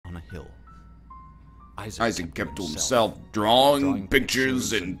Isaac kept to himself, drawing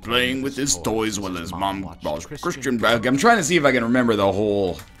pictures and playing with his toys while his mom was Christian. I'm trying to see if I can remember the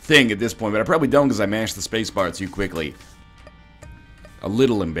whole thing at this point, but I probably don't because I mashed the spacebar too quickly. A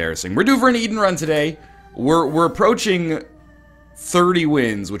little embarrassing. We're due for an Eden run today. We're approaching 30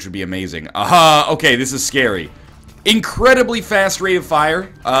 wins, which would be amazing. Aha! Okay, this is scary. Incredibly fast rate of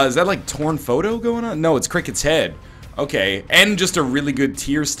fire. Is that like torn photo going on? No, it's Cricket's head. Okay, and just a really good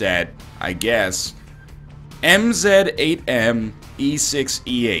tier stat, I guess. MZ8M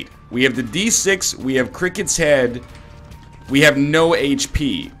E6E8. We have the D6, we have Cricket's head, we have no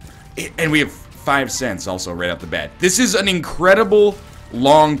HP, and we have 5 cents also right off the bat. This is an incredible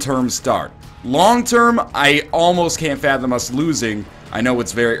long-term start. Long-term, I almost can't fathom us losing. I know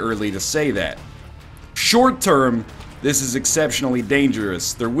it's very early to say that. Short-term, this is exceptionally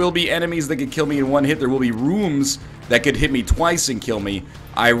dangerous. There will be enemies that could kill me in one hit. There will be rooms that could hit me twice and kill me.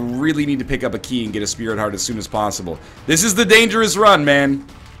 I really need to pick up a key and get a Spirit Heart as soon as possible. This is the dangerous run, man.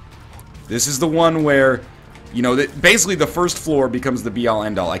 This is the one where, you know, basically the first floor becomes the be-all,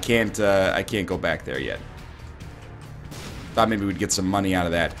 end-all. I can't go back there yet. Thought maybe we'd get some money out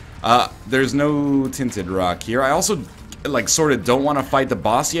of that. There's no tinted rock here. I also, like, sort of don't want to fight the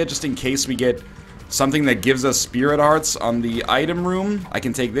boss yet, just in case we get something that gives us Spirit Hearts on the item room. I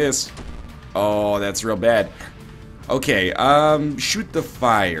can take this. Oh, that's real bad. Okay, shoot the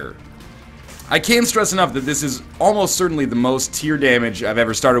fire. I can't stress enough that this is almost certainly the most tier damage I've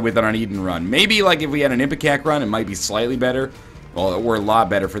ever started with on an Eden run. Maybe, like, if we had an Ipecac run, it might be slightly better. Well, or a lot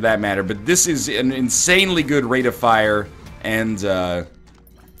better for that matter. But this is an insanely good rate of fire, and,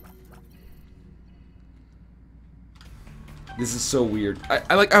 this is so weird.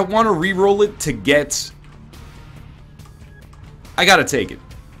 I want to re-roll it to get... I gotta take it.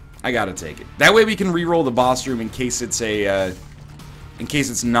 I gotta take it. That way we can re-roll the boss room in case it's a, in case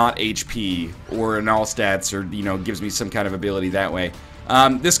it's not HP or an all stats or, you know, gives me some kind of ability that way.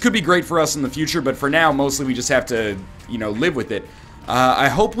 This could be great for us in the future, but for now, mostly we just have to, you know, live with it. I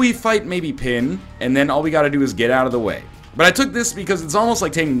hope we fight maybe Pin, and then all we gotta do is get out of the way. But I took this because it's almost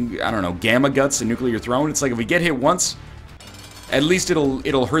like taking, I don't know, Gamma Guts and Nuclear Throne. It's like if we get hit once, at least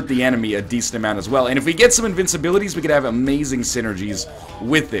it'll hurt the enemy a decent amount as well. And if we get some invincibilities, we could have amazing synergies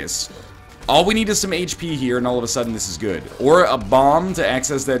with this. All we need is some HP here, and all of a sudden this is good. Or a bomb to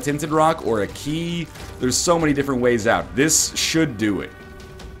access that tinted rock, or a key. There's so many different ways out. This should do it.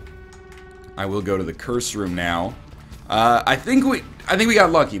 I will go to the curse room now. I think we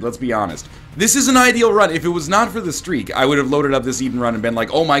got lucky, let's be honest. This is an ideal run. If it was not for the streak, I would have loaded up this Eden run and been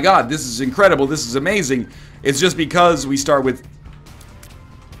like, oh my god, this is incredible, this is amazing. It's just because we start with...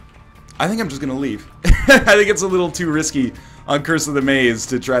 I think I'm just gonna leave. I think it's a little too risky on Curse of the Maze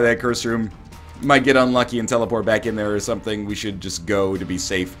to try that curse room. Might get unlucky and teleport back in there or something. We should just go to be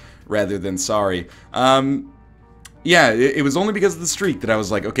safe rather than sorry. Yeah, it was only because of the streak that I was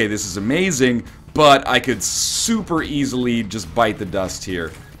like, okay, this is amazing, but I could super easily just bite the dust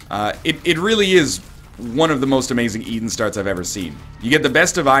here. It really is one of the most amazing Eden starts I've ever seen. You get the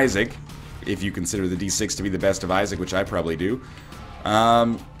best of Isaac, if you consider the D6 to be the best of Isaac, which I probably do.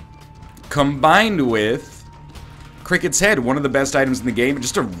 Combined with Cricket's head, one of the best items in the game.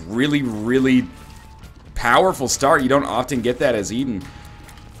 Just a really, really powerful start. You don't often get that as Eden.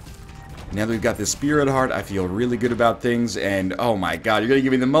 Now that we've got this Spirit Heart, I feel really good about things, and oh my god, you're gonna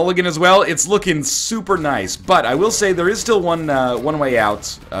give me the mulligan as well? It's looking super nice, but I will say there is still one way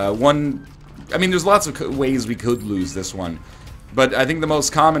out. I mean, there's lots of ways we could lose this one, but I think the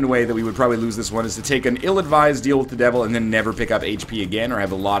most common way that we would probably lose this one is to take an ill-advised deal with the devil and then never pick up HP again, or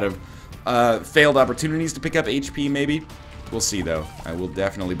have a lot of failed opportunities to pick up HP, maybe. We'll see, though. I will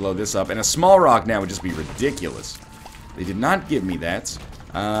definitely blow this up, and a small rock now would just be ridiculous. They did not give me that.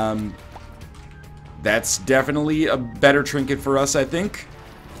 That's definitely a better trinket for us, I think.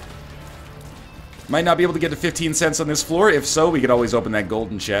 Might not be able to get to 15 cents on this floor. If so, we could always open that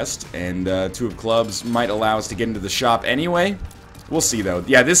golden chest, and Two of Clubs might allow us to get into the shop anyway. We'll see, though.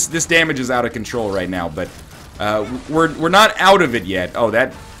 Yeah, this damage is out of control right now, but we're not out of it yet. Oh,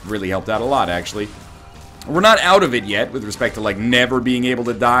 that really helped out a lot, actually. We're not out of it yet with respect to, like, never being able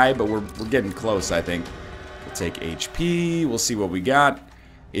to die, but we're getting close, I think. We'll take HP. We'll see what we got.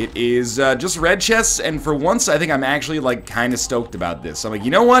 It is just red chests, and for once, I think I'm actually, like, kind of stoked about this. I'm like,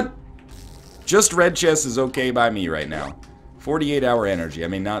 you know what? Just red chests is okay by me right now. 48-hour energy. I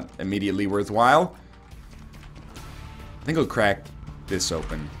mean, not immediately worthwhile. I think I'll crack this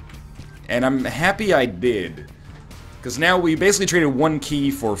open. And I'm happy I did. Because now we basically traded one key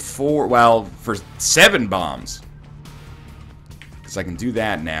for for 7 bombs. Because I can do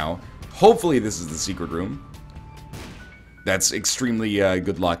that now. Hopefully this is the secret room. That's extremely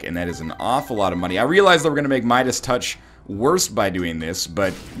good luck, and that is an awful lot of money. I realize that we're going to make Midas Touch worse by doing this,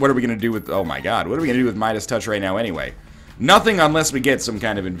 but what are we going to do with... Oh my god, what are we going to do with Midas Touch right now anyway? Nothing unless we get some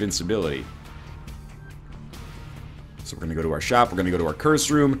kind of invincibility. So we're going to go to our shop, we're going to go to our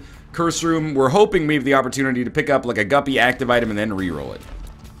curse room. Curse room, we're hoping we have the opportunity to pick up like a guppy active item and then reroll it.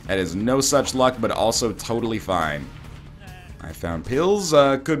 That is no such luck, but also totally fine. I found pills,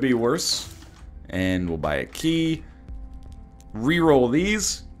 could be worse. And we'll buy a key. Reroll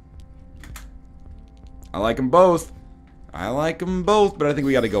these. I like them both. I like them both, but I think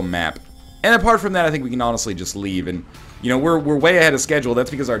we gotta go map. And apart from that, I think we can honestly just leave. And, you know, we're way ahead of schedule.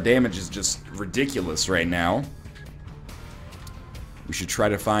 That's because our damage is just ridiculous right now. We should try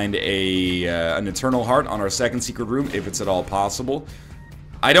to find an Eternal Heart on our second secret room, if it's at all possible.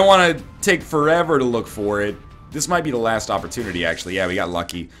 I don't want to take forever to look for it. This might be the last opportunity, actually. Yeah, we got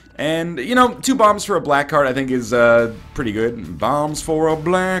lucky. And, you know, 2 bombs for a black heart, I think, is pretty good. Bombs for a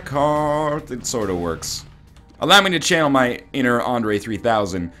black heart. It sort of works. Allow me to channel my inner Andre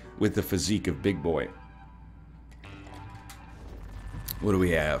 3000 with the physique of Big Boy. What do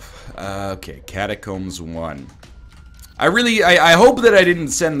we have? Okay, Catacombs 1. I hope that I didn't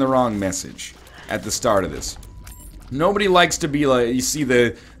send the wrong message at the start of this. Nobody likes to be like, you see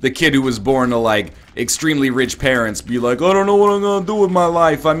the kid who was born to like extremely rich parents be like, I don't know what I'm gonna do with my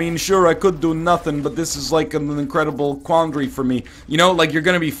life. I mean, sure, I could do nothing, but this is like an incredible quandary for me. You know, like you're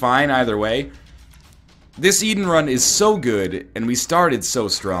gonna be fine either way. This Eden run is so good, and we started so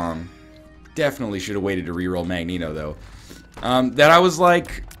strong. Definitely should have waited to reroll Magneto though. That I was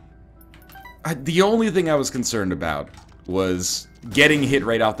like, the only thing I was concerned about was getting hit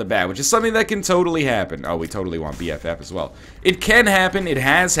right off the bat, which is something that can totally happen. Oh, we totally want BFF as well. It can happen, it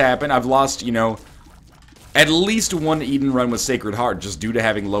has happened. I've lost, you know, at least 1 Eden run with Sacred Heart just due to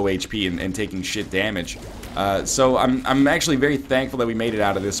having low HP and taking shit damage. So I'm actually very thankful that we made it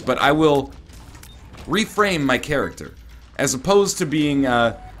out of this, but I will reframe my character. As opposed to being,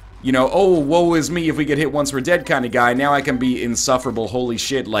 you know, oh, woe is me if we get hit once we're dead kind of guy. Now I can be insufferable, holy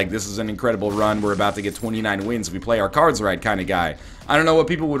shit, like this is an incredible run, we're about to get 29 wins if we play our cards right kind of guy. I don't know what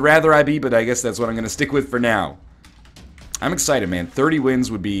people would rather I be, but I guess that's what I'm going to stick with for now. I'm excited, man. 30 wins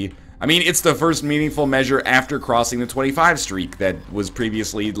would be... I mean, it's the first meaningful measure after crossing the 25 streak that was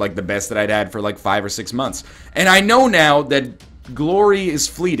previously, like, the best that I'd had for, like, 5 or 6 months. And I know now that glory is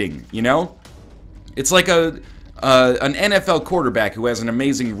fleeting, you know? It's like an NFL quarterback who has an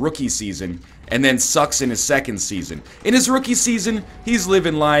amazing rookie season and then sucks in his second season. In his rookie season, he's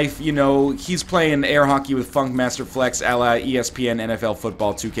living life, you know, he's playing air hockey with Funkmaster Flex a la ESPN NFL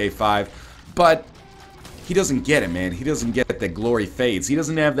Football 2K5, but he doesn't get it, man. He doesn't get that glory fades. He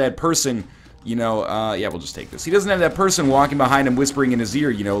doesn't have that person, you know, yeah, we'll just take this. He doesn't have that person walking behind him whispering in his ear,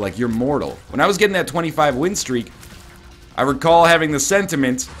 you know, like, you're mortal. When I was getting that 25 win streak, I recall having the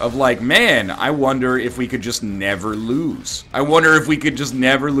sentiment of like, man, I wonder if we could just never lose. I wonder if we could just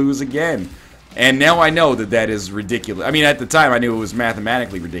never lose again. And now I know that that is ridiculous. I mean, at the time I knew it was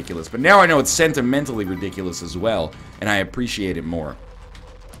mathematically ridiculous, but now I know it's sentimentally ridiculous as well, and I appreciate it more.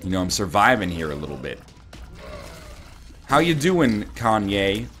 You know, I'm surviving here a little bit. How you doing,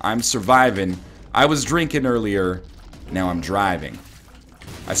 Kanye? I'm surviving. I was drinking earlier, now I'm driving.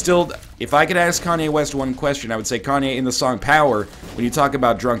 If I could ask Kanye West one question, I would say, Kanye, in the song Power, when you talk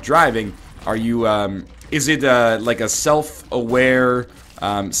about drunk driving, are you, is it, like a self-aware,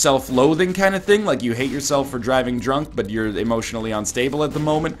 self-loathing kind of thing? Like you hate yourself for driving drunk, but you're emotionally unstable at the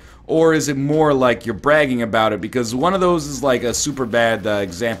moment? Or is it more like you're bragging about it? Because one of those is like a super bad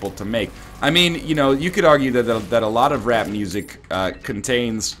example to make. I mean, you know, you could argue that a lot of rap music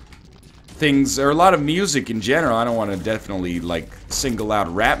contains things, or a lot of music in general. I don't want to definitely like single out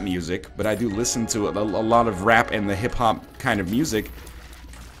rap music, but I do listen to a lot of rap and the hip-hop kind of music.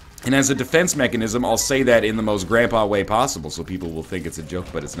 And as a defense mechanism, I'll say that in the most grandpa way possible, so people will think it's a joke,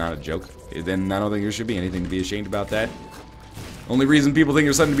 but it's not a joke. Then I don't think there should be anything to be ashamed about that. Only reason people think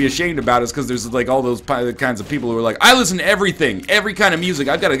there's something to be ashamed about is because there's like all those kinds of people who are like, I listen to everything, every kind of music.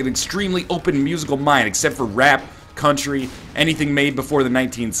 I've got an extremely open musical mind, except for rap, country, anything made before the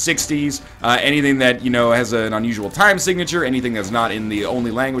 1960s, anything that, you know, has an unusual time signature, anything that's not in the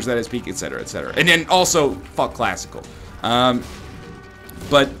only language that I speak, etc., etc. And then also, fuck classical.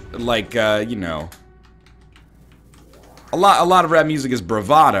 But, like, you know, a lot of rap music is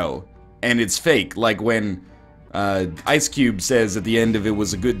bravado, and it's fake. Like when Ice Cube says at the end of It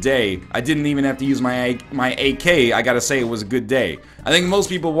Was a Good Day, I didn't even have to use my AK, I gotta say it was a good day. I think most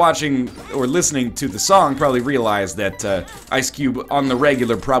people watching or listening to the song probably realize that Ice Cube on the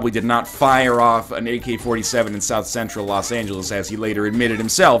regular probably did not fire off an AK-47 in South Central Los Angeles, as he later admitted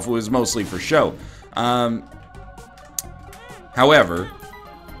himself. It was mostly for show. However,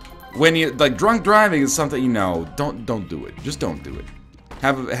 when you, like, drunk driving is something, you know, don't do it. Just don't do it.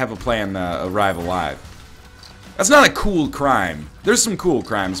 Have a plan, arrive alive. That's not a cool crime. There's some cool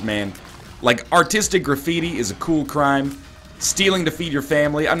crimes, man. Like, artistic graffiti is a cool crime. Stealing to feed your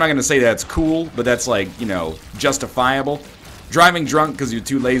family, I'm not gonna say that's cool, but that's, like, you know, justifiable. Driving drunk because you're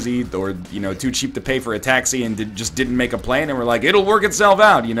too lazy or, you know, too cheap to pay for a taxi and just didn't make a plan and we're like, it'll work itself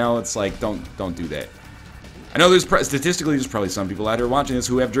out, you know? It's like, don't do that. I know there's statistically there's probably some people out here watching this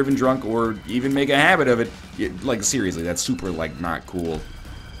who have driven drunk or even make a habit of it. Like, seriously, that's super, like, not cool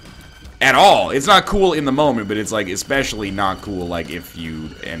at all. It's not cool in the moment, but it's, like, especially not cool, like, if you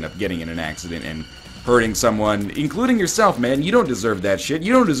end up getting in an accident and hurting someone, including yourself, man. You don't deserve that shit.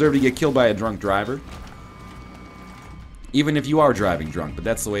 You don't deserve to get killed by a drunk driver. Even if you are driving drunk, but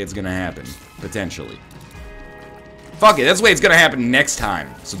that's the way it's gonna happen, potentially. Fuck it, that's the way it's gonna happen next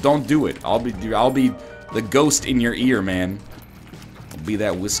time. So don't do it. I'll be the ghost in your ear, man. I'll be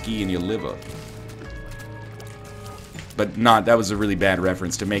that whiskey in your liver. But that was a really bad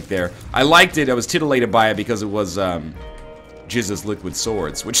reference to make there. I liked it, I was titillated by it because it was, Jizz's Liquid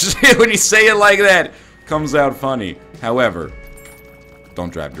Swords, which is, when you say it like that, comes out funny. However,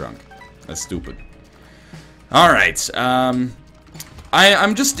 don't drive drunk. That's stupid. Alright, I'm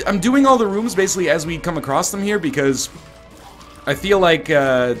doing all the rooms basically as we come across them here because I feel like,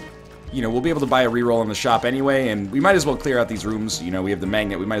 you know, we'll be able to buy a reroll in the shop anyway, and we might as well clear out these rooms. You know, we have the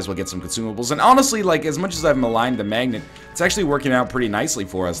magnet, we might as well get some consumables. And honestly, like, as much as I've maligned the magnet, it's actually working out pretty nicely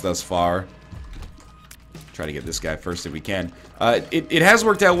for us thus far. Try to get this guy first if we can. It has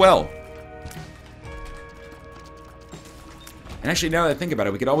worked out well. And actually, now that I think about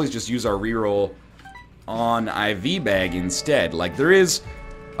it, we could always just use our reroll on IV bag instead. Like, there is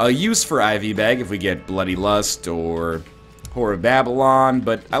a use for IV bag if we get Bloody Lust or Whore of Babylon,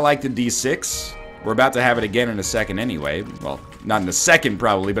 but I like the D6. We're about to have it again in a second anyway. Well, not in a second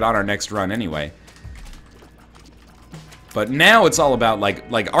probably, but on our next run anyway. But now it's all about,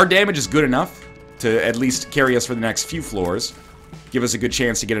 like our damage is good enough to at least carry us for the next few floors. Give us a good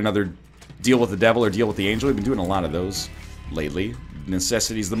chance to get another deal with the devil or deal with the angel. We've been doing a lot of those lately.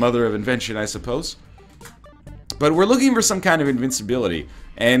 Necessity's the mother of invention, I suppose. But we're looking for some kind of invincibility.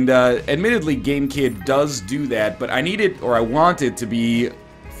 And admittedly, Game Kid does do that, but I need it, or I want it to be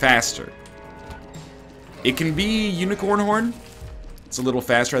faster. It can be Unicorn Horn. It's a little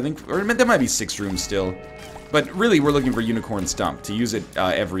faster, I think. Or that might be 6 rooms still. But really, we're looking for Unicorn Stump to use it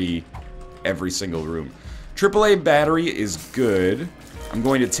every single room. AAA battery is good. I'm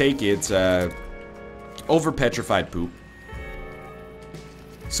going to take it over Petrified Poop.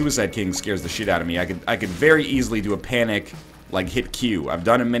 Suicide King scares the shit out of me. I could very easily do a panic, like, hit Q. I've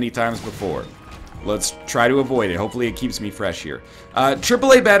done it many times before. Let's try to avoid it. Hopefully it keeps me fresh here.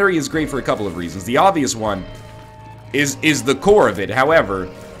 AAA battery is great for a couple of reasons. The obvious one is the core of it. However,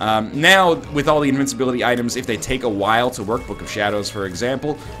 now with all the invincibility items, if they take a while to work, Book of Shadows for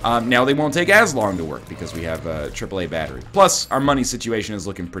example, now they won't take as long to work because we have a AAA battery. Plus, our money situation is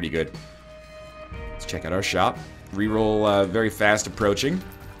looking pretty good. Let's check out our shop. Reroll very fast approaching.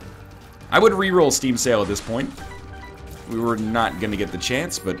 I would reroll Steam Sale at this point. We were not going to get the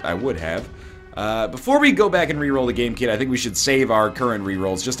chance, but I would have. Before we go back and reroll the game kit, I think we should save our current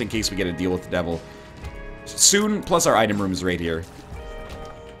rerolls just in case we get a deal with the devil soon, plus our item rooms right here.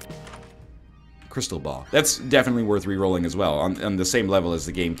 Crystal Ball. That's definitely worth rerolling as well, on the same level as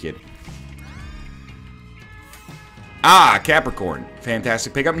the game kit. Ah, Capricorn.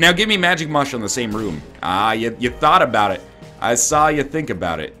 Fantastic pickup. Now give me Magic Mush on the same room. Ah, you thought about it. I saw you think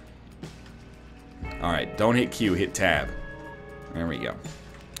about it. Alright, don't hit Q, hit Tab. There we go.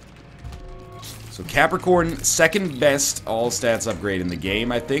 So Capricorn, second best all stats upgrade in the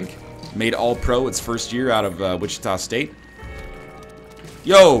game, I think. Made All Pro its first year out of Wichita State.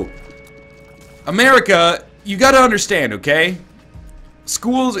 Yo, America, you gotta understand, okay?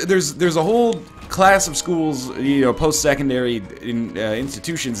 Schools, there's a whole class of schools, you know, post-secondary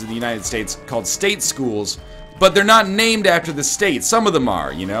institutions in the United States called state schools, but they're not named after the state. Some of them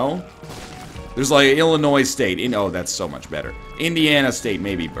are, you know? There's like Illinois State. Oh, that's so much better. Indiana State,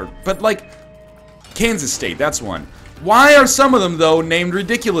 maybe. But like, Kansas State, that's one. Why are some of them, though, named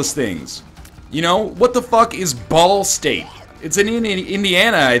ridiculous things? You know, what the fuck is Ball State? It's in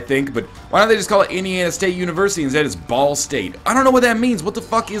Indiana, I think, but why don't they just call it Indiana State University instead? It's Ball State. I don't know what that means. What the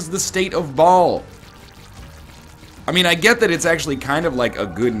fuck is the state of ball? I mean, I get that it's actually kind of like a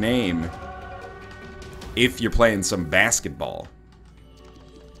good name if you're playing some basketball.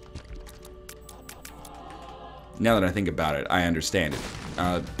 Now that I think about it, I understand it.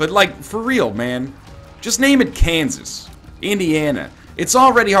 But like, for real, man, just name it Kansas, Indiana. It's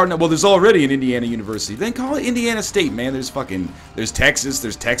already hard enough. Well, there's already an Indiana University. Then call it Indiana State, man. There's Texas,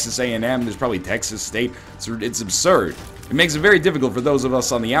 there's Texas A&M, there's probably Texas State. It's absurd. It makes it very difficult for those of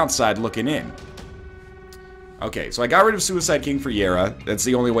us on the outside looking in. Okay, so I got rid of Suicide King for Yera. That's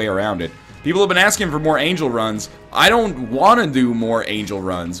the only way around it. People have been asking for more angel runs. I don't want to do more angel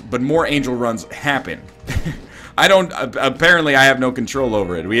runs, but more angel runs happen. Apparently I have no control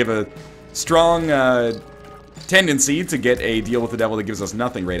over it. We have a strong tendency to get a deal with the devil that gives us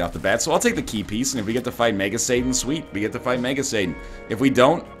nothing right off the bat. So I'll take the key piece, and if we get to fight Mega Satan, sweet, we get to fight Mega Satan. If we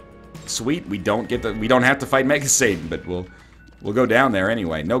don't, sweet, we don't have to fight Mega Satan, but we'll go down there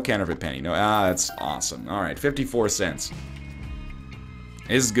anyway. No counterfeit penny. No, that's awesome. All right, 54 cents.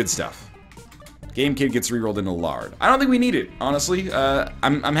 This is good stuff. Game Kid gets rerolled into Lard. I don't think we need it, honestly.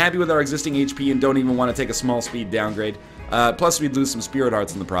 I'm happy with our existing HP and don't even want to take a small speed downgrade. Plus, we'd lose some Spirit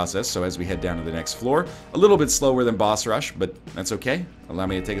Hearts in the process, so as we head down to the next floor, a little bit slower than Boss Rush, but that's okay. Allow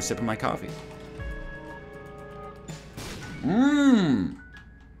me to take a sip of my coffee.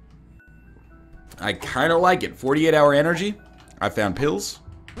 I kind of like it. 48-hour energy. I found pills.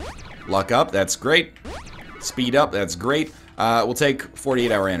 Luck up, that's great. Speed up, that's great. We'll take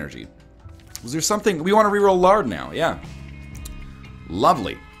 48-hour energy. Was there something? We want to reroll Lard now, yeah.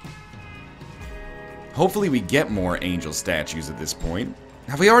 Lovely. Hopefully we get more angel statues at this point.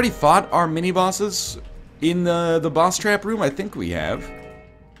 Have we already fought our mini-bosses in the boss trap room? I think we have.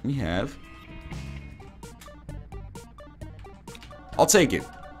 We have. I'll take it.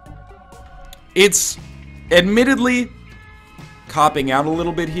 It's admittedly copping out a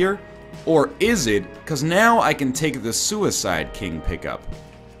little bit here. Or is it? Because now I can take the Suicide King pickup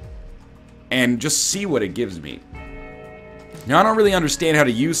and just see what it gives me. Now, I don't really understand how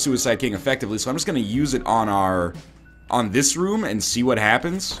to use Suicide King effectively, so I'm just going to use it on this room and see what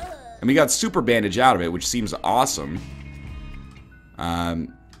happens. And we got Super Bandage out of it, which seems awesome.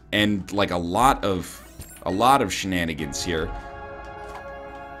 And like a lot of shenanigans here.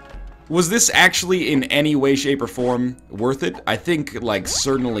 Was this actually in any way, shape, or form worth it? I think, like,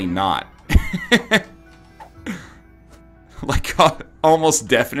 certainly not. Like, almost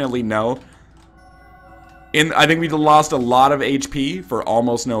definitely no. I think we lost a lot of HP for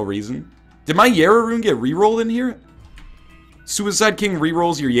almost no reason. Did my Yera rune get rerolled in here? Suicide King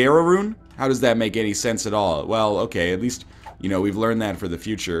rerolls your Yera rune? How does that make any sense at all? Well, okay, at least, you know, we've learned that for the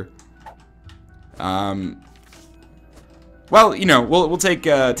future. Well, you know, we'll take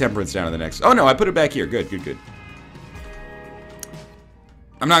Temperance down to the next. Oh no, I put it back here. Good, good, good.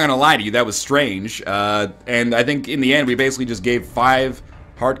 I'm not gonna lie to you, that was strange. And I think in the end we basically just gave 5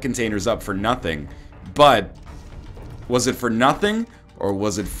 heart containers up for nothing. But was it for nothing, or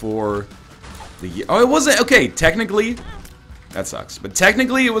was it for the? Oh, it wasn't. Okay, technically, that sucks. But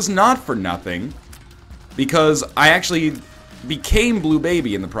technically, it was not for nothing, because I actually became Blue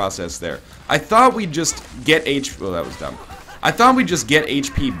Baby in the process. There, I thought we'd just get HP. Oh, that was dumb. I thought we'd just get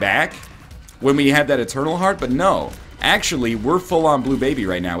HP back when we had that Eternal Heart, but no. Actually, we're full on Blue Baby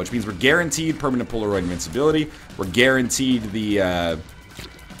right now, which means we're guaranteed permanent Polaroid invincibility. We're guaranteed the.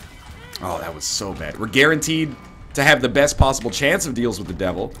 Oh, that was so bad. We're guaranteed to have the best possible chance of deals with the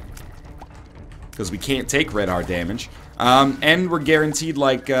devil, because we can't take red heart damage. And we're guaranteed,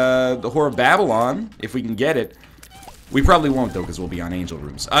 like, the Whore of Babylon, if we can get it. We probably won't, though, because we'll be on angel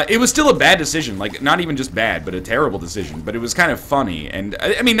rooms. It was still a bad decision. Like, not even just bad, but a terrible decision. But it was kind of funny. And,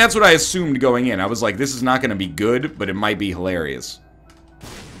 I mean, that's what I assumed going in. I was like, this is not going to be good, but it might be hilarious.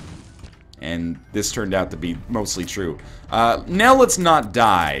 And this turned out to be mostly true. Now let's not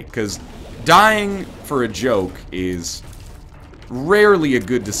die, because dying for a joke is rarely a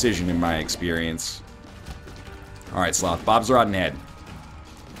good decision in my experience. Alright, Sloth. Bob's Rotten Head.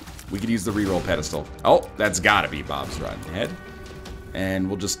 We could use the reroll pedestal. Oh, that's gotta be Bob's Rotten Head. And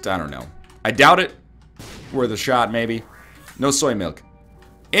we'll just, I don't know. I doubt it. Worth a shot, maybe. No soy milk.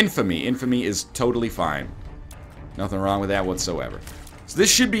 Infamy. Infamy is totally fine. Nothing wrong with that whatsoever. So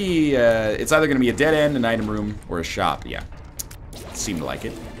this should be, it's either going to be a dead end, an item room, or a shop. Yeah. Seemed like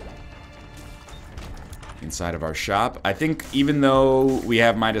it. Inside of our shop. I think even though we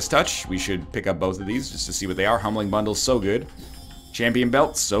have Midas Touch, we should pick up both of these just to see what they are. Humbling Bundle, so good. Champion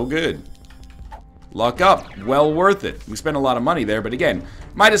Belt, so good. Luck Up, well worth it. We spent a lot of money there, but again,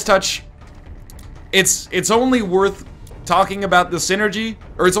 Midas Touch, it's only worth talking about the synergy,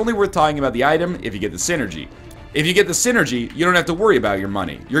 or it's only worth talking about the item if you get the synergy. If you get the synergy, you don't have to worry about your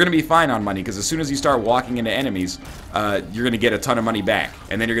money. You're going to be fine on money, because as soon as you start walking into enemies, you're going to get a ton of money back.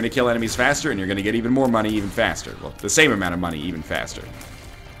 And then you're going to kill enemies faster, and you're going to get even more money even faster. Well, the same amount of money even faster.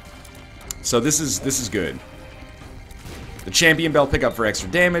 So this is good. The Champion Belt pickup for extra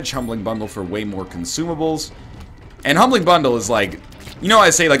damage, Humbling Bundle for way more consumables. And Humbling Bundle is like You know,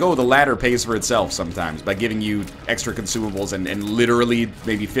 I say, like, oh, the ladder pays for itself sometimes by giving you extra consumables and literally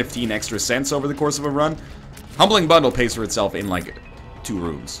maybe 15 extra cents over the course of a run. Humbling Bundle pays for itself in, like, 2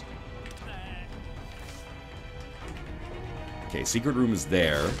 rooms. Okay, secret room is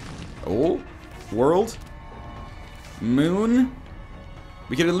there. Oh, world. Moon.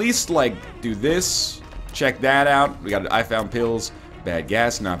 We could at least, like, do this. Check that out. We got I found pills. Bad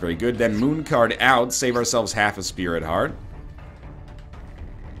gas, not very good. Then moon card out. Save ourselves half a spirit heart.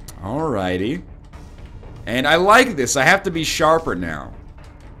 Alrighty. And I like this. I have to be sharper now.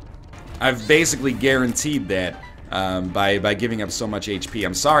 I've basically guaranteed that by giving up so much HP.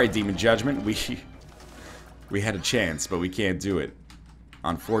 I'm sorry, Demon Judgment. We had a chance, but we can't do it.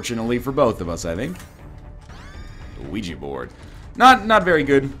 Unfortunately for both of us, I think. The Ouija board. Not very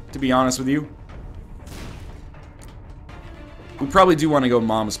good, to be honest with you. We probably do want to go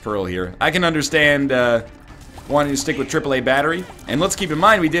Mom's Pearl here. I can understand wanting to stick with AAA battery. And let's keep in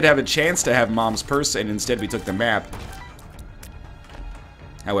mind, we did have a chance to have Mom's Purse, and instead we took the map.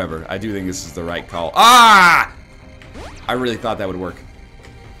 However, I do think this is the right call. Ah! I really thought that would work.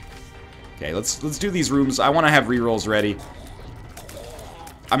 Okay, let's do these rooms. I want to have rerolls ready.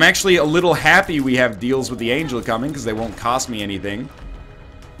 I'm actually a little happy we have deals with the Angel coming, because they won't cost me anything.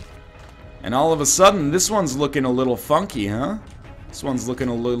 And all of a sudden, this one's looking a little funky, huh? This one's looking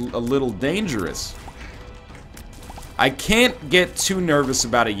a little dangerous. I can't get too nervous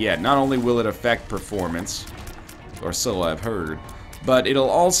about it yet. Not only will it affect performance, or so I've heard, but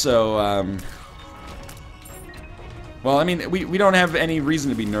it'll also, well, I mean, we don't have any reason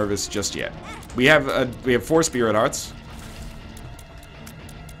to be nervous just yet. We have 4 spirit hearts.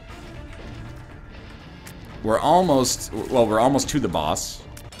 We're almost to the boss,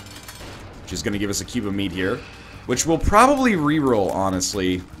 which is going to give us a cube of meat here, which we'll probably reroll,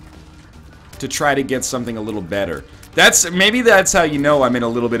 honestly, to try to get something a little better. Maybe that's how you know I'm in a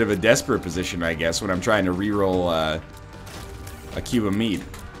little bit of a desperate position, I guess, when I'm trying to reroll a cube of meat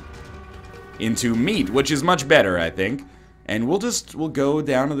into meat, which is much better, I think. And we'll go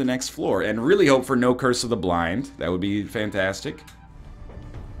down to the next floor and really hope for no Curse of the Blind. That would be fantastic.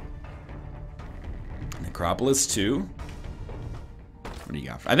 Necropolis 2. What do you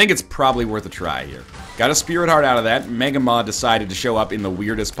got? I think it's probably worth a try here. Got a Spirit Heart out of that. Mega Mod decided to show up in the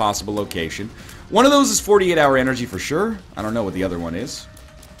weirdest possible location. One of those is 48-hour energy for sure. I don't know what the other one is.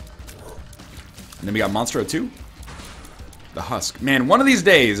 And then we got Monstro 2. The Husk. Man, one of these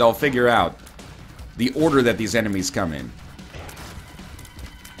days I'll figure out the order that these enemies come in.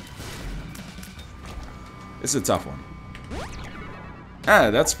 This is a tough one.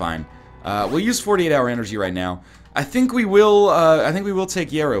 Ah, that's fine. We'll use 48-hour energy right now. I think we will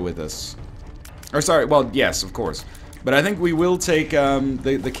take Yarrow with us. Or sorry, well, yes, of course. But I think we will take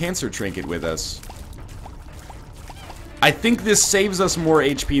the Cancer Trinket with us. I think this saves us more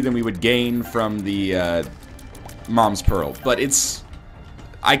HP than we would gain from the Mom's Pearl. But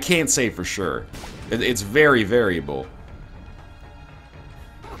I can't say for sure. It's very variable.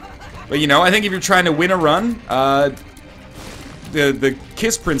 But you know, I think if you're trying to win a run, the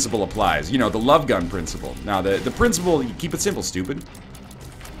KISS principle applies. You know, the love gun principle. Now, the principle, you keep it simple, stupid.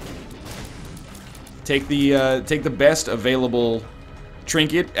 Take the best available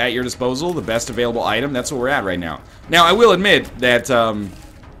trinket at your disposal, the best available item. That's where we're at right now. Now, I will admit that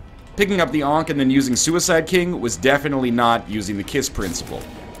picking up the Ankh and then using Suicide King was definitely not using the KISS principle.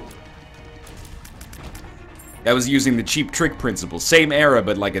 That was using the cheap trick principle. Same era,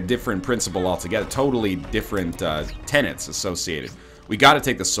 but like a different principle altogether. Totally different tenets associated. We gotta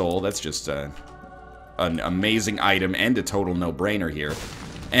take the soul. That's just an amazing item and a total no-brainer here.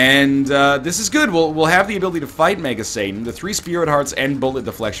 And this is good. We'll have the ability to fight Mega Satan. The 3 Spirit Hearts and bullet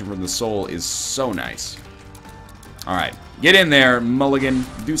deflection from the soul is so nice. Alright, get in there, Mulligan.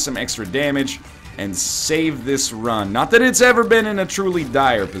 Do some extra damage and save this run. Not that it's ever been in a truly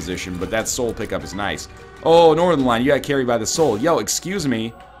dire position, but that soul pickup is nice. Oh, Northern Line, you got carried by the soul. Yo, excuse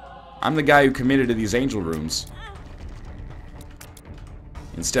me. I'm the guy who committed to these angel rooms.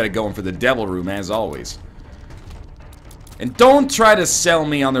 Instead of going for the devil room, as always. And don't try to sell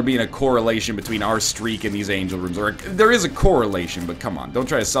me on there being a correlation between our streak and these angel rooms. Or there is a correlation, but come on. Don't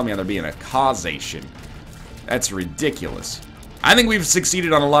try to sell me on there being a causation. That's ridiculous. I think we've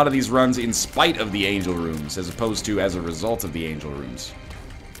succeeded on a lot of these runs in spite of the angel rooms, as opposed to as a result of the angel rooms.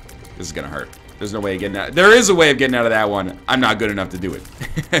 This is gonna hurt. There's no way of getting out. There is a way of getting out of that one. I'm not good enough to do it.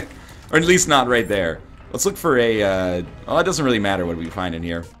 Or at least not right there. Let's look for a, well, it doesn't really matter what we find in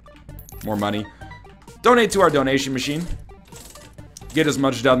here. More money. Donate to our donation machine. Get as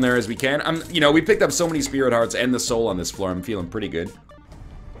much done there as we can. You know, we picked up so many Spirit Hearts and the soul on this floor. I'm feeling pretty good.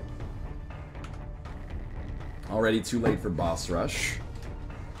 Already too late for boss rush.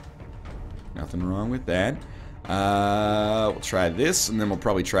 Nothing wrong with that. We'll try this, and then we'll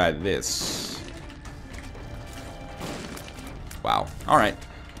probably try this. Wow. Alright.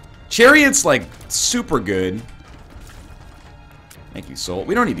 Chariot's, like, super good. Thank you, Soul.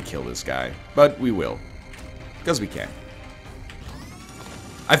 We don't need to kill this guy, but we will. Because we can.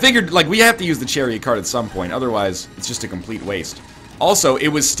 I figured, like, we have to use the Chariot card at some point, otherwise it's just a complete waste. Also, it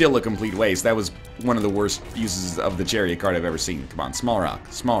was still a complete waste. That was one of the worst uses of the Chariot card I've ever seen. Come on, small rock,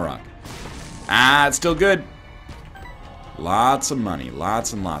 small rock. Ah, it's still good. Lots of money,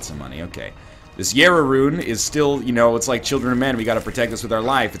 lots and lots of money. Okay. This Yara rune is still, you know, it's like Children of Men. We gotta protect this with our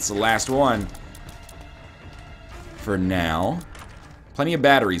life. It's the last one. For now. Plenty of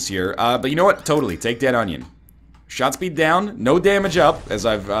batteries here. But you know what? Totally. Take Dead Onion. Shot speed down. No damage up, as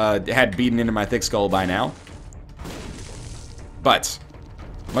I've had beaten into my thick skull by now. But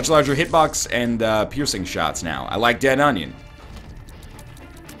much larger hitbox and piercing shots now. I like Dead Onion.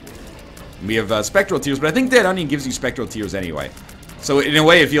 We have Spectral Tears, but I think Dead Onion gives you Spectral Tears anyway. So in a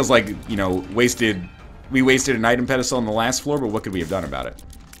way it feels like, you know, we wasted an item pedestal on the last floor, but what could we have done about it?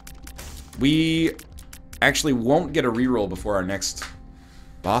 We actually won't get a reroll before our next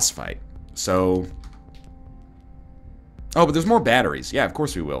boss fight. So... Oh, but there's more batteries. Yeah, of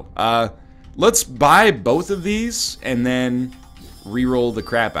course we will. Let's buy both of these and then reroll the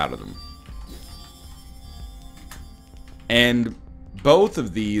crap out of them. And both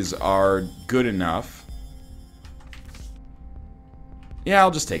of these are good enough. Yeah,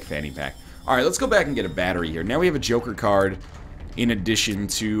 I'll just take Fanny Pack. Alright, let's go back and get a battery here. Now we have a Joker card in addition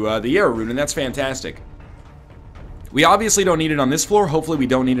to the Yara rune, and that's fantastic. We obviously don't need it on this floor. Hopefully we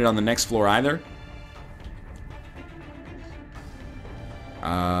don't need it on the next floor either.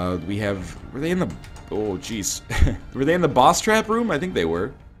 We have... Were they in the... Oh, jeez. Were they in the boss trap room? I think they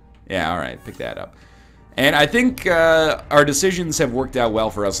were. Yeah, alright. Pick that up. And I think our decisions have worked out well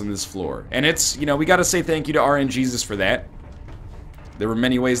for us on this floor. And it's, you know, we gotta say thank you to RNGesus for that. There were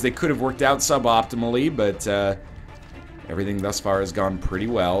many ways they could have worked out suboptimally, but everything thus far has gone pretty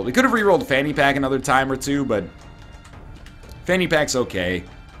well. We could have rerolled Fanny Pack another time or two, but Fanny Pack's okay.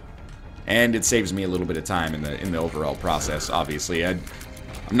 And it saves me a little bit of time in the overall process, obviously. I'm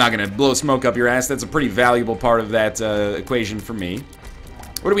not gonna blow smoke up your ass. That's a pretty valuable part of that equation for me.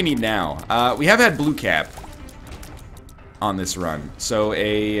 What do we need now? We have had Blue Cap on this run. So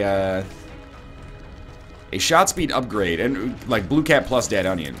a shot speed upgrade, and like Blue Cap plus Dead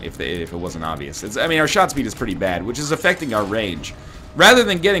Onion, if it wasn't obvious. I mean, our shot speed is pretty bad, which is affecting our range. Rather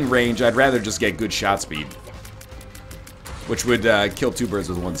than getting range, I'd rather just get good shot speed, which would kill two birds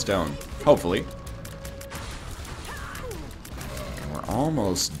with one stone, hopefully. And we're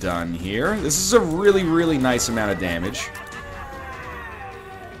almost done here. This is a really, really nice amount of damage.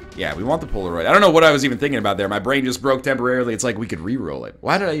 Yeah, we want the Polaroid. I don't know what I was even thinking about there. My brain just broke temporarily. It's like we could reroll it.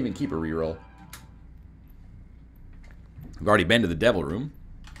 Why did I even keep a reroll? We've already been to the Devil Room.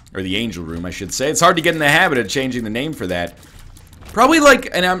 Or the Angel Room, I should say. It's hard to get in the habit of changing the name for that. Probably like,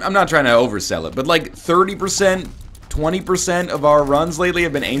 and I'm not trying to oversell it, but like 30%, 20% of our runs lately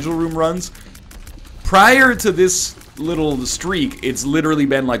have been Angel Room runs. Prior to this little streak, it's literally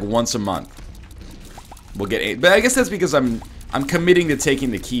been like once a month. We'll get, but I guess that's because I'm committing to taking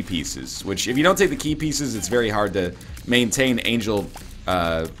the key pieces, which if you don't take the key pieces, it's very hard to maintain Angel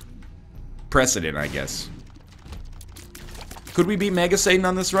precedent, I guess. Could we beat Mega Satan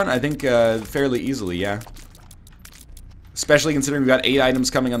on this run? I think fairly easily, yeah. Especially considering we've got 8 items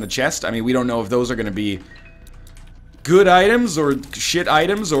coming on the chest. I mean, we don't know if those are going to be good items or shit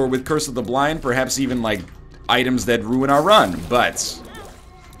items, or with Curse of the Blind, perhaps even like items that ruin our run. But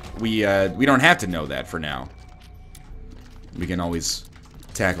we don't have to know that for now. We can always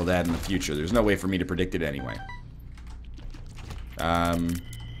tackle that in the future. There's no way for me to predict it anyway.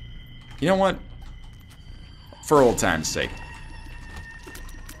 You know what? For old time's sake.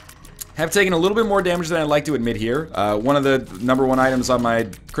 Have taken a little bit more damage than I'd like to admit here. One of the #1 items on my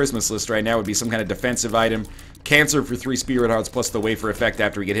Christmas list right now would be some kind of defensive item. Cancer for 3 Spirit Hearts plus the Wafer effect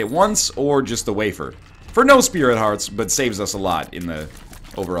after we get hit once, or just the Wafer. For no Spirit Hearts, but saves us a lot in the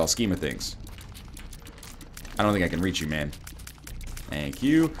overall scheme of things. I don't think I can reach you, man. Thank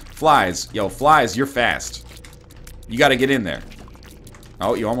you. Flies. Yo, Flies, you're fast. You gotta get in there.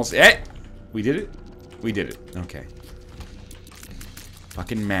 Oh, you almost... Eh! We did it? We did it. Okay.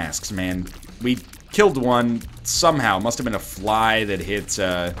 Fucking masks, man. We killed one somehow. Must have been a fly that hit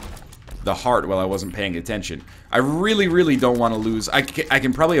the heart while I wasn't paying attention. I really, really don't want to lose... I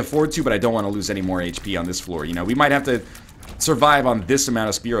can probably afford to, but I don't want to lose any more HP on this floor. You know, we might have to survive on this amount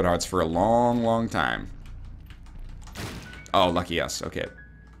of Spirit Hearts for a long, long time. Oh, lucky us. Okay.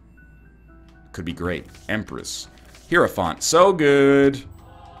 Could be great. Empress. Hierophant. So good.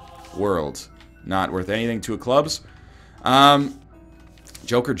 World. Not worth anything. 2 of clubs.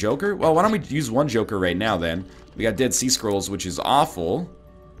 Joker? Well, why don't we use 1 Joker right now, then? We got Dead Sea Scrolls, which is awful.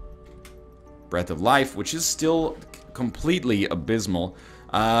 Breath of Life, which is still completely abysmal.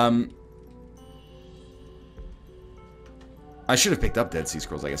 I should have picked up Dead Sea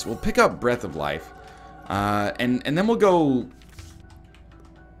Scrolls, I guess. We'll pick up Breath of Life. And then we'll go...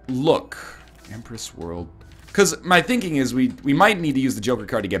 Look. Empress World. Because my thinking is we might need to use the Joker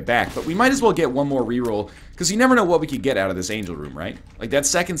card to get back, but we might as well get 1 more reroll, because you never know what we could get out of this Angel Room, right? Like, that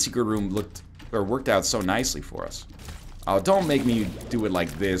second secret room worked out so nicely for us. Oh, don't make me do it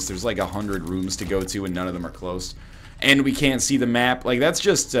like this. There's like 100 rooms to go to, and none of them are close. And we can't see the map. Like, that's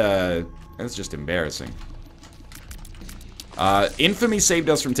just embarrassing. Infamy saved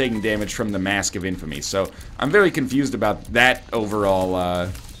us from taking damage from the Mask of Infamy, so I'm very confused about that overall,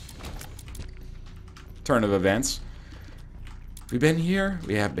 turn of events. We been here?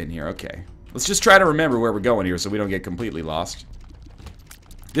 We have been here, okay. Let's just try to remember where we're going here so we don't get completely lost.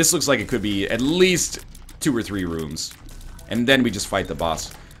 This looks like it could be at least 2 or 3 rooms. And then we just fight the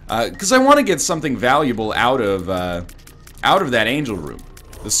boss. Because I want to get something valuable out of that Angel Room.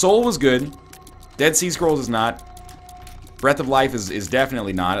 The Soul was good. Dead Sea Scrolls is not. Breath of Life is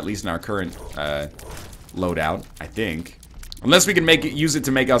definitely not, at least in our current loadout, I think. Unless we can use it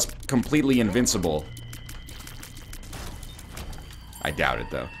to make us completely invincible. I doubt it,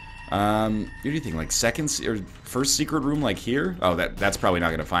 though. What do you think? Like or first secret room, like here? Oh, that's probably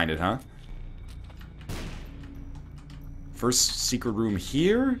not gonna find it, huh? First secret room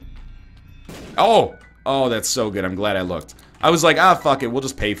here? Oh, that's so good. I'm glad I looked. I was like, ah, fuck it. We'll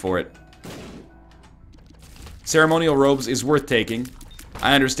just pay for it. Ceremonial robes is worth taking.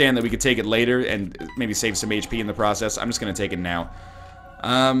 I understand that we could take it later and maybe save some HP in the process. I'm just gonna take it now.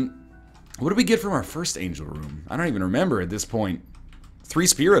 What did we get from our first Angel Room? I don't even remember at this point. 3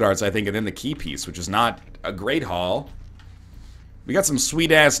 Spirit Arts, I think, and then the key piece, which is not a great haul. We got some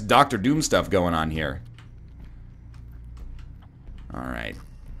sweet-ass Dr. Doom stuff going on here. Alright.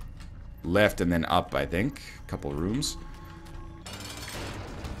 Left and then up, I think. Couple rooms.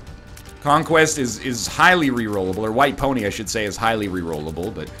 Conquest is highly rerollable, or White Pony, I should say, is highly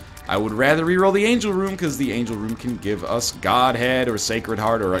rerollable, but I would rather reroll the Angel Room, because the Angel Room can give us Godhead or Sacred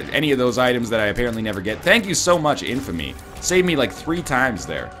Heart or any of those items that I apparently never get. Thank you so much, Infamy. Saved me like 3 times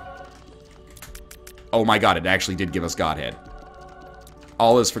there. Oh my god, it actually did give us Godhead.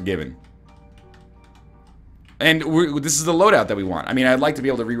 All is forgiven. And this is the loadout that we want. I mean, I'd like to be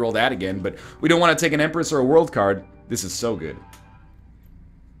able to reroll that again, but we don't want to take an Empress or a World card. This is so good.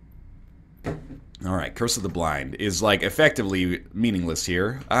 Alright, Curse of the Blind is, like, effectively meaningless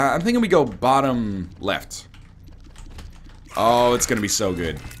here. I'm thinking we go bottom left. Oh, it's gonna be so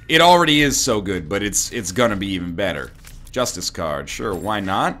good. It already is so good, but it's gonna be even better. Justice card, sure, why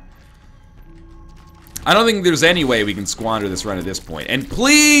not? I don't think there's any way we can squander this run at this point. And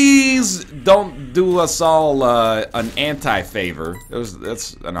please don't do us all an anti-favor.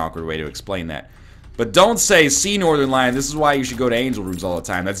 That's an awkward way to explain that. But don't say, see Northern Lion, this is why you should go to Angel Rooms all the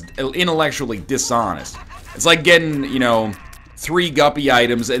time. That's intellectually dishonest. It's like getting, you know, 3 Guppy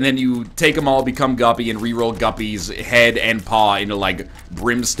items, and then you take them all, become Guppy, and reroll Guppy's head and paw into, like,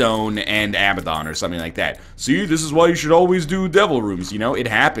 Brimstone and Abaddon or something like that. See, this is why you should always do Devil Rooms, you know? It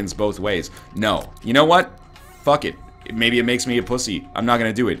happens both ways. No. You know what? Fuck it. Maybe it makes me a pussy. I'm not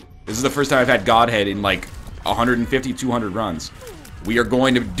gonna do it. This is the first time I've had Godhead in, like, 150, 200 runs. We are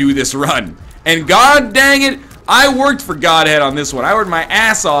going to do this run. And god dang it, I worked for Godhead on this one. I worked my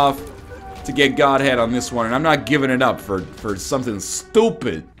ass off to get Godhead on this one, and I'm not giving it up for something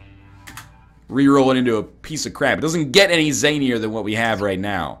stupid. Reroll it into a piece of crap. It doesn't get any zanier than what we have right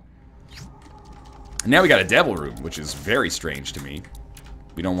now. And now we got a Devil Room, which is very strange to me.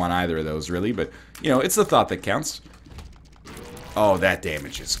 We don't want either of those, really, but, you know, it's the thought that counts. Oh, that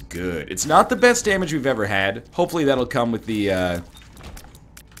damage is good. It's not the best damage we've ever had. Hopefully that'll come with the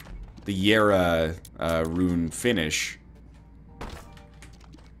Yera rune finish.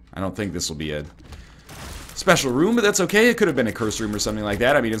 I don't think this will be a special room, but that's okay. It could have been a curse room or something like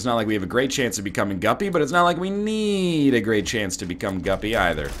that. I mean, it's not like we have a great chance of becoming Guppy, but it's not like we need a great chance to become Guppy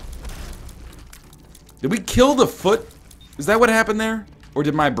either. Did we kill the foot? Is that what happened there? Or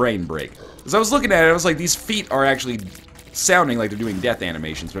did my brain break? As I was looking at it, I was like, these feet are actually sounding like they're doing death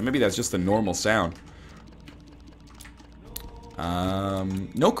animations, but maybe that's just the normal sound.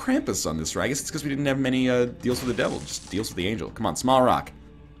 No Krampus on this, right? I guess it's because we didn't have many deals with the devil, just deals with the angel. Come on, small rock.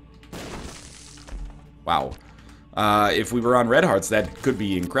 Wow. If we were on Red Hearts, that could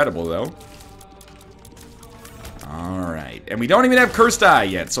be incredible, though. Alright. And we don't even have Cursed Eye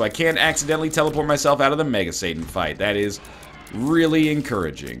yet, so I can't accidentally teleport myself out of the Mega Satan fight. That is really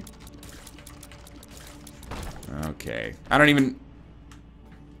encouraging. Okay. I don't even...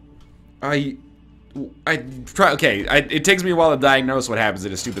 I try... Okay, it takes me a while to diagnose what happens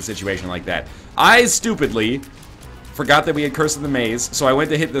in a stupid situation like that. I stupidly forgot that we had Curse of the Maze, so I went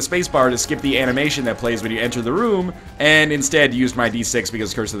to hit the spacebar to skip the animation that plays when you enter the room, and instead used my D6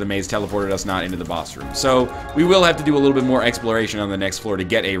 because Curse of the Maze teleported us not into the boss room. So we will have to do a little bit more exploration on the next floor to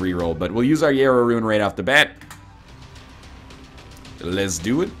get a reroll, but we'll use our Yarrow Rune right off the bat. Let's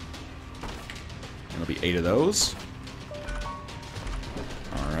do it. There'll be 8 of those.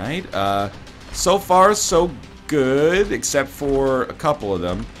 Alright, so far so good, except for a couple of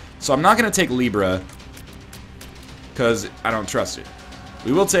them. So I'm not going to take Libra, because I don't trust it.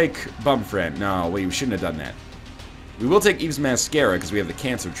 We will take Bumfriend. No, wait, we shouldn't have done that. We will take Eve's Mascara, because we have the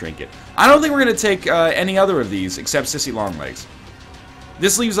Cancer Trinket. I don't think we're going to take any other of these, except Sissy Longlegs.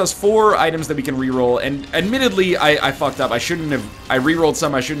 This leaves us 4 items that we can reroll, and admittedly, I fucked up. I rerolled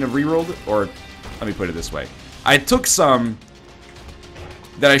some I shouldn't have rerolled, or let me put it this way. I took some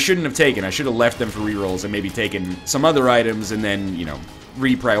that I shouldn't have taken. I should have left them for rerolls and maybe taken some other items and then, you know,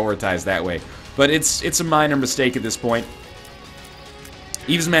 reprioritized that way. But it's a minor mistake at this point.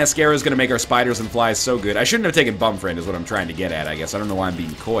 Eve's Mascara is going to make our spiders and flies so good. I shouldn't have taken Bumfriend is what I'm trying to get at, I guess. I don't know why I'm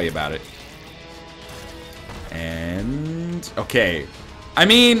being coy about it. And... okay. I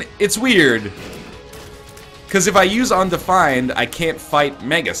mean, it's weird. Because if I use Undefined, I can't fight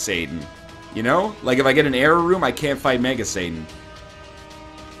Mega Satan. You know? Like, if I get an error room, I can't fight Mega Satan.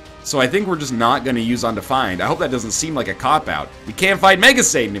 So I think we're just not going to use Undefined. I hope that doesn't seem like a cop-out. We can't fight Mega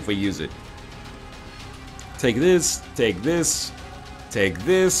Satan if we use it. Take this, take this, take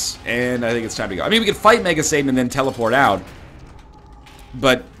this, and I think it's time to go. I mean, we could fight Mega Satan and then teleport out,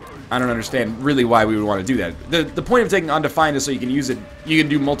 but I don't understand really why we would want to do that. The point of taking Undefined is so you can use it, you can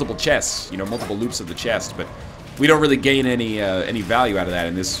do multiple chests, you know, multiple loops of the chest, but we don't really gain any value out of that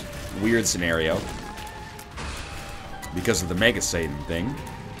in this weird scenario because of the Mega Satan thing.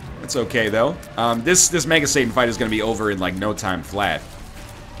 It's okay, though. This Mega Satan fight is going to be over in, like, no time flat.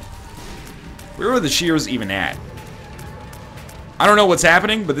 Where are the Shears even at? I don't know what's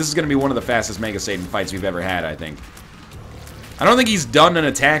happening, but this is going to be one of the fastest Mega Satan fights we've ever had, I think. I don't think he's done an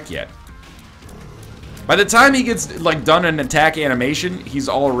attack yet. By the time he gets, like, done an attack animation, he's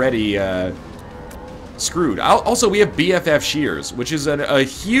already, screwed. Also, we have BFF Shears, which is a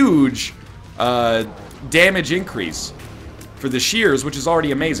huge, damage increase for the Shears, which is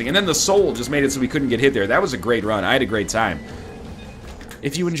already amazing. And then the Soul just made it so we couldn't get hit there. That was a great run. I had a great time.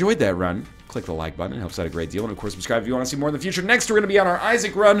 If you enjoyed that run, click the like button. It helps out a great deal. And, of course, subscribe if you want to see more in the future. Next, we're going to be on our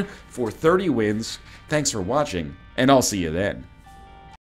Isaac run for 30 wins. Thanks for watching, and I'll see you then.